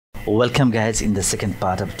Welcome guys in the second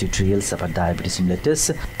part of tutorials about diabetes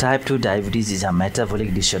simulators. Type 2 diabetes is a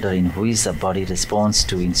metabolic disorder in which the body response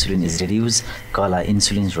to insulin is reduced, called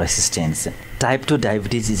insulin resistance. Type 2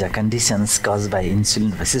 diabetes is a condition caused by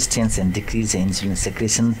insulin resistance and decreased insulin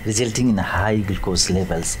secretion, resulting in high glucose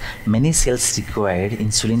levels. Many cells require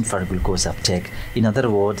insulin for glucose uptake. In other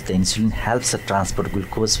words, the insulin helps transport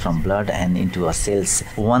glucose from blood and into our cells.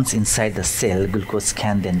 Once inside the cell, glucose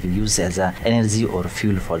can then be used as energy or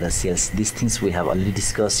fuel for the cells. These things we have already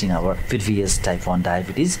discussed in our previous type 1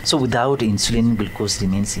 diabetes. So without insulin, glucose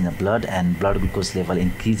remains in the blood and blood glucose level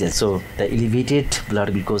increases. So the elevated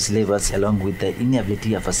blood glucose levels along with the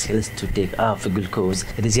inability of cells to take off glucose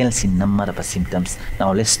results in number of symptoms.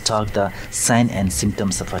 Now let's talk the sign and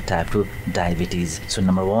symptoms of a type 2 diabetes. So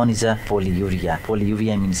number 1 is a polyuria.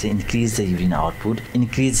 Polyuria means increase the urine output,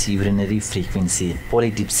 increase urinary frequency,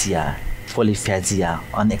 polydipsia, Polyphagia,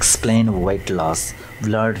 unexplained weight loss,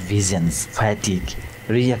 blurred visions, fatigue,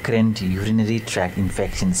 recurrent urinary tract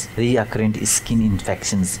infections, recurrent skin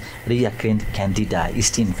infections, recurrent candida,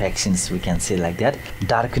 yeast infections, we can say like that,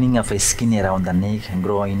 darkening of skin around the neck,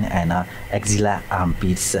 groin and axilla,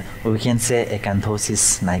 armpits. We can say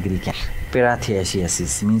acanthosis nigricans.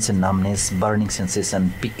 Pathophysiology means numbness, burning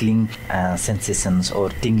sensation, pickling sensations or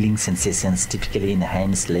tingling sensations, typically in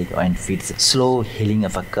hands, legs and feet. Slow healing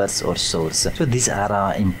of a cuts or sores. So these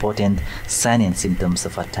are important signs and symptoms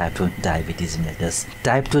of a type 2 diabetes mellitus.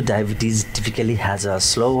 Type 2 diabetes typically has a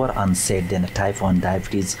slower onset than type 1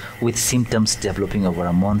 diabetes, with symptoms developing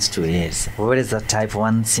over months to years, whereas the type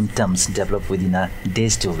 1 symptoms develop within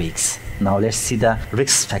days to weeks. Now let's see the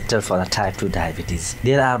risk factor for the type 2 diabetes.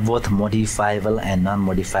 There are both modifiable and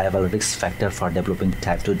non-modifiable risk factor for developing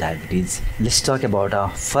type 2 diabetes. Let's talk about a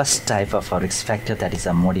first type of a risk factor, that is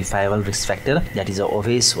a modifiable risk factor, that is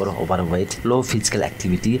obese or overweight, low physical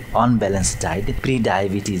activity, unbalanced diet,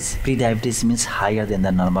 pre-diabetes. Pre-diabetes means higher than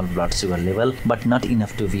the normal blood sugar level but not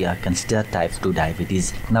enough to be considered type 2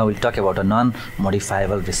 diabetes. Now we'll talk about a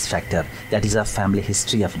non-modifiable risk factor, that is a family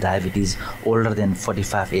history of diabetes, older than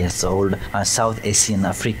 45 years old, South Asian,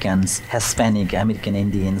 Africans, Hispanic, American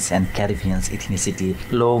Indians and Caribbean ethnicity,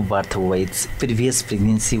 low birth weights, previous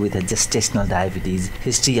pregnancy with a gestational diabetes,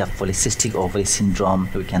 history of polycystic ovary syndrome,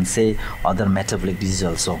 we can say other metabolic disease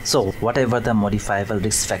also. So whatever the modifiable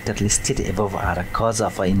risk factor listed above are a cause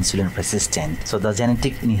of insulin resistance. So the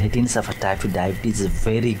genetic inheritance of a type 2 diabetes is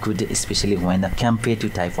very good, especially when compared to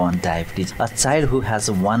type 1 diabetes. A child who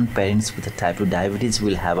has one parent with a type 2 diabetes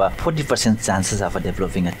will have a 40% chances of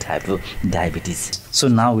developing a type 2 diabetes. So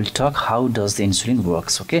now we'll talk how does the insulin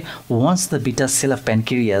works. Okay, once the beta cell of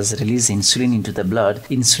pancreas release insulin into the blood,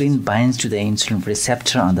 insulin binds to the insulin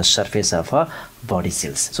receptor on the surface of a body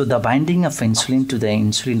cells. So the binding of insulin to the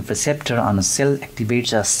insulin receptor on a cell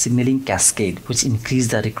activates a signaling cascade which increases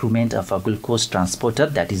the recruitment of a glucose transporter,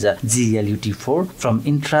 that is a GLUT4, from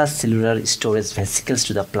intracellular storage vesicles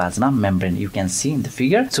to the plasma membrane. You can see in the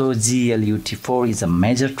figure. So GLUT4 is a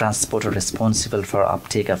major transporter responsible for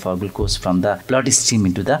uptake of glucose from the bloodstream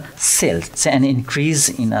into the cells. So an increase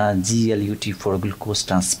in a GLUT4 glucose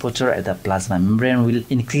transporter at the plasma membrane will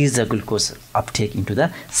increase the glucose uptake into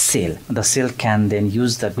the cell. The cell can then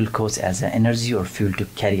use the glucose as energy or fuel to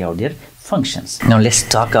carry out their functions. Now let's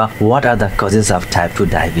talk what are the causes of type 2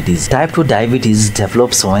 diabetes. Type 2 diabetes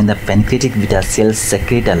develops when the pancreatic beta cells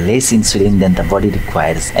secrete less insulin than the body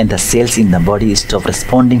requires and the cells in the body stop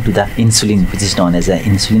responding to the insulin, which is known as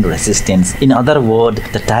insulin resistance. In other words,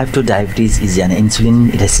 the type 2 diabetes is an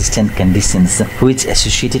insulin resistant condition which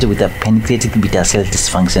associated with the pancreatic beta cell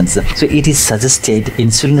dysfunctions. So it is suggested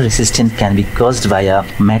insulin resistance can be caused by a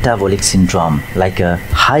metabolic syndrome like a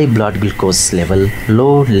high blood glucose level,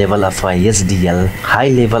 low level of SDL, high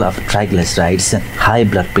level of triglycerides, high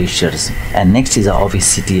blood pressures. And next is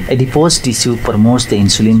obesity. Adipose tissue promotes the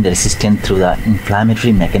insulin resistance through the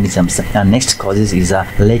inflammatory mechanisms. And next causes is a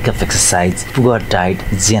lack of exercise, poor diet,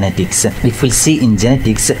 genetics. If we'll see in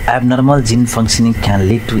genetics, abnormal gene functioning can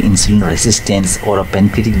lead to insulin resistance or a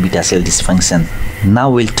pancreatic beta cell dysfunction.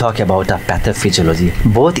 Now we'll talk about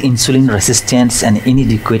pathophysiology. Both insulin resistance and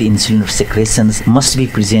inadequate insulin secretions must be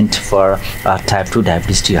present for type 2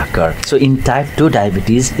 diabetes to occur. So in type 2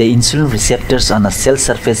 diabetes, the insulin receptors on a cell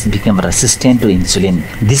surface become resistant to insulin.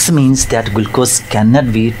 This means that glucose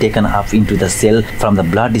cannot be taken up into the cell from the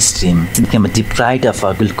bloodstream. It becomes deprived of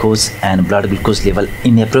glucose and blood glucose level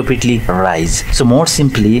inappropriately rise. So more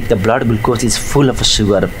simply, the blood glucose is full of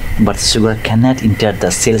sugar, but sugar cannot enter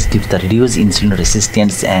the cells due to the reduced insulin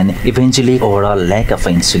resistance and eventually overall lack of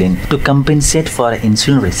insulin. To compensate for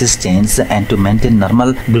insulin resistance and to maintain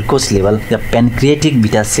normal glucose level, the pancreatic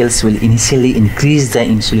beta cells will will initially increase the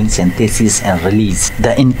insulin synthesis and release.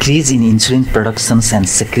 The increase in insulin production and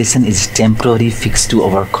secretion is temporary fix to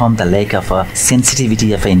overcome the lack of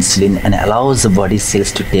sensitivity of insulin and allows the body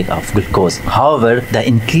cells to take off glucose. However, the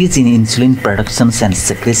increase in insulin production and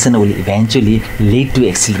secretion will eventually lead to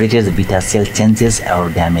accelerated beta cell changes or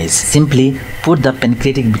damage. Simply put, the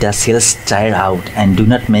pancreatic beta cells tire out and do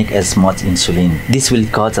not make as much insulin. This will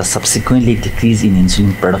cause a subsequently decrease in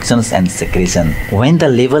insulin production and secretion. When the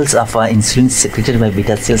levels of insulin secreted by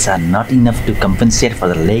beta cells are not enough to compensate for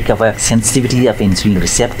the lack of sensitivity of insulin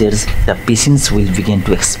receptors, the patients will begin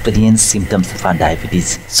to experience symptoms of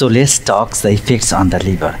diabetes. So let's talk the effects on the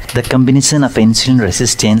liver. The combination of insulin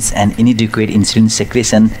resistance and inadequate insulin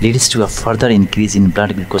secretion leads to a further increase in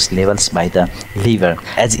blood glucose levels by the liver.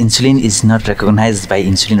 As insulin is not recognized by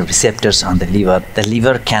insulin receptors on the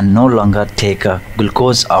liver can no longer take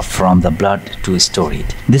glucose off from the blood to store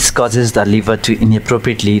it. This causes the liver to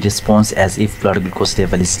inappropriately respond as if blood glucose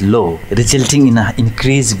level is low, resulting in an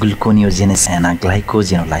increased gluconeogenesis and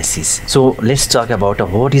glycogenolysis. So let's talk about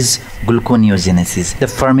what is gluconeogenesis. The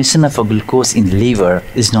formation of a glucose in liver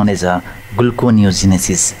is known as a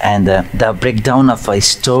gluconeogenesis, and the breakdown of a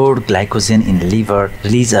stored glycogen in liver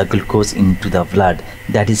release a glucose into the blood,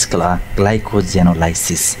 that is called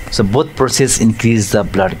glycogenolysis. So both processes increase the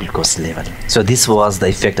blood glucose level. So this was the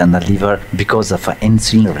effect on the liver because of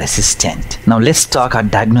insulin resistant. Now let's talk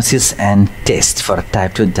about diagnosis and test for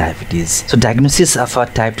type 2 diabetes. So diagnosis of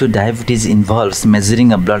type 2 diabetes involves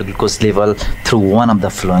measuring a blood glucose level through one of the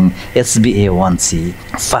following: HbA1c,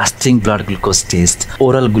 fasting blood glucose test,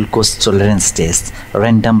 oral glucose tolerance test,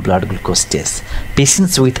 random blood glucose test.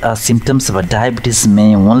 Patients with symptoms of diabetes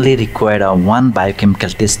may only require one biochemical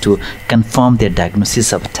test to confirm their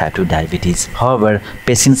diagnosis of type 2 diabetes. However,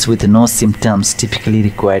 patients with no symptoms typically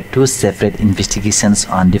require two separate investigations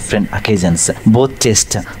on different occasions. Both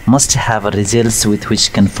tests must have results with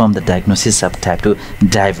which confirm the diagnosis of type 2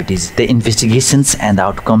 diabetes. The investigations and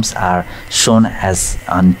outcomes are shown as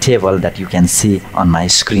on table that you can see on my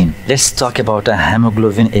screen. Let's talk about a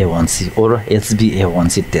hemoglobin A1c or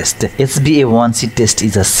HbA1c test. HbA1c test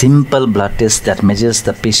is a simple blood test that measures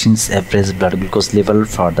the patient's average blood glucose level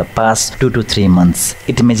for the past 2 to 3 months.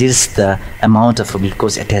 It measures the amount of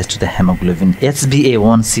glucose attached to the hemoglobin.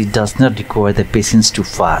 HbA1c does not require the patients to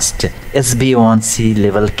fast. HbA1c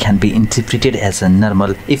level can be interpreted as a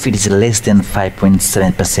normal if it is less than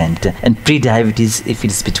 5.7% and pre-diabetes if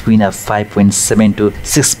it is between a 5.7 to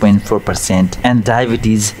 6.4% and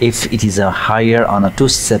diabetes if it is a higher on two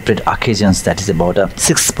separate occasions, that is about a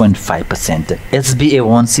 6.5%.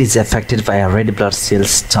 HbA1c is affected by a red blood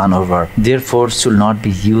cells turnover, therefore should not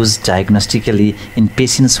be used diagnostically in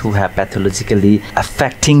patients who have pathologically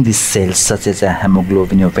affecting these cells such as a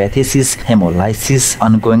hemoglobinopathies, hemolysis,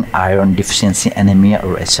 ongoing iron deficiency anemia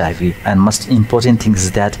or HIV. And most important thing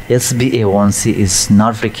is that HbA1c is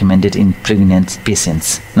not recommended in pregnant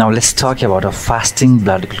patients. Now let's talk about a fasting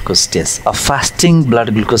blood glucose test. A fasting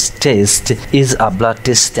blood glucose test is a blood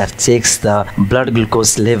test that checks the blood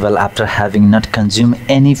glucose level after having not consumed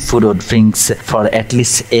any food or drinks for at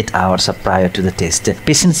least 8 hours prior to the test.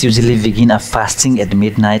 Patients usually begin a fasting at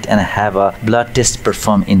midnight and have a blood test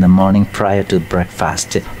performed in the morning prior to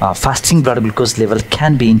breakfast. Fasting blood glucose level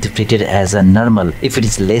can be interpreted as a normal if it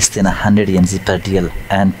is less than 100 mg per dl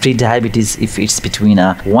and pre-diabetes if it's between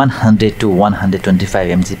 100 to 125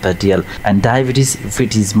 mg per dl and diabetes if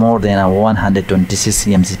it is more than 126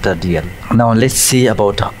 mg per dl. Now let's see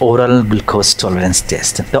about oral glucose tolerance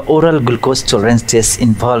test. The oral glucose tolerance test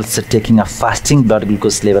involves taking a fasting blood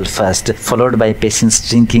glucose level first, followed by patients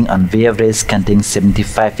drinking an beverage containing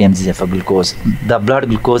 75 mg of glucose. The blood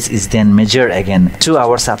glucose is then measured again 2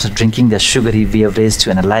 hours after drinking the sugary beverage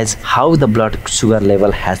to analyze how the blood sugar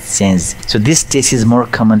level has changed. So this test is more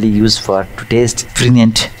commonly used to test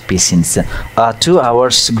pregnant patients. 2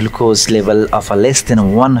 hours glucose level of less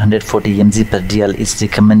than 140 mg per dl is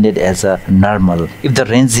recommended as a normal. If the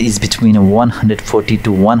range is between 140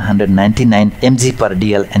 to 199 mg per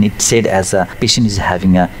dl and it's said as a patient is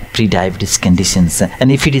having a pre-diabetes conditions,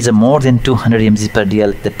 and if it is more than 200 mg per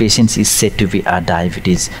dl, the patient is said to be a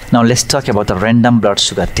diabetes. Now let's talk about a random blood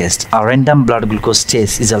sugar test. A random blood glucose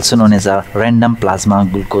test is also known as a random plasma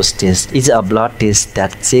glucose test. It's a blood test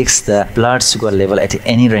that checks the blood sugar level at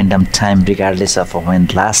any random time regardless of when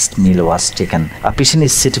last meal was taken. A patient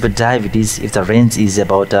is said to be diabetes if the range is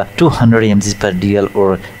about 200 mg per dl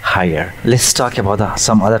or higher. Let's talk about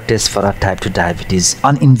some other tests for type 2 diabetes.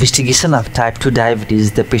 On investigation of type 2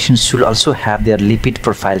 diabetes, the patient should also have their lipid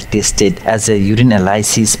profile tested as a urine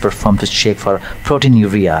analysis performed to check for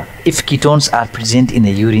proteinuria. If ketones are present in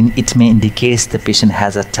the urine, it may indicate the patient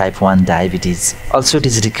has a type 1 diabetes. Also, it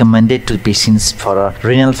is recommended to patients for a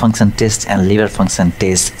renal function test and liver function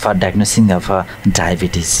test for diagnosing of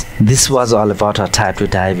diabetes. This was all about type 2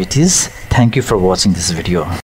 diabetes. Thank you for watching this video.